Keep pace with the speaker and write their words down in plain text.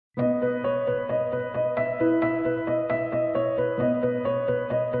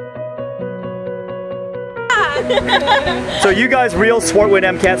So you guys real SWARTWOOD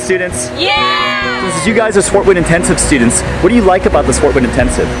MCAT students? Yeah! Since you guys are SWARTWOOD Intensive students, what do you like about the SWARTWOOD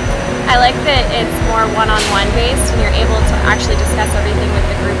Intensive? I like that it's more one-on-one based and you're able to actually discuss everything with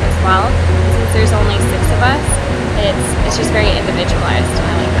the group as well. Since there's only 6 of us, it's just very individualized and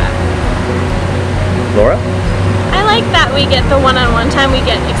I like that. Laura? I like that we get the one-on-one time, we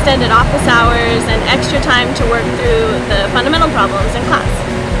get extended office hours and extra time to work through the fundamental problems in class.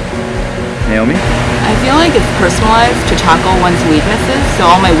 Naomi? I feel like it's personalized to tackle one's weaknesses, so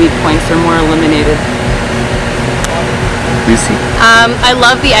all my weak points are more eliminated. Lucy? I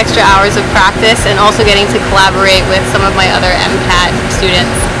love the extra hours of practice and also getting to collaborate with some of my other MCAT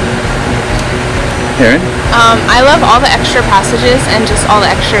students. Erin? I love all the extra passages and just all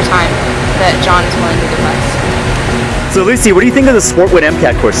the extra time that John is willing to give us. So Lucy, what do you think of the SWARTWOOD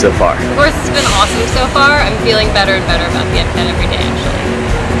MCAT course so far? The course has been awesome so far. I'm feeling better and better about the MCAT every day, actually.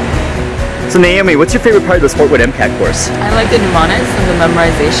 So Naomi, what's your favorite part of the SWARTWOOD MCAT course? I like the mnemonics and the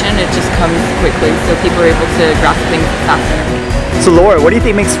memorization. It just comes quickly, so people are able to grasp things faster. So Laura, what do you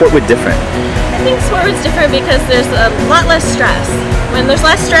think makes SWARTWOOD different? I think SWARTWOOD's different because there's a lot less stress. When there's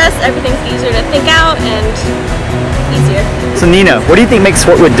less stress, everything's easier to think out and easier. So Nina, what do you think makes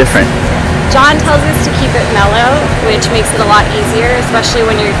SWARTWOOD different? John tells us to keep it mellow, which makes it a lot easier, especially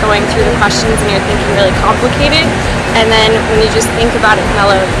when you're going through the questions and you're thinking really complicated. And then when you just think about it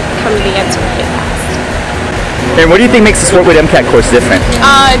mellow, you come to the answer really fast. And what do you think makes the SWARTWOOD MCAT course different?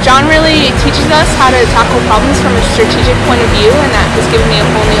 John really teaches us how to tackle problems from a strategic point of view, and that has given me a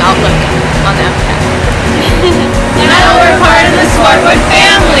whole new outlook on the MCAT. Now we're part of the SWARTWOOD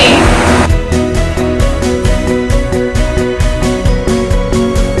family!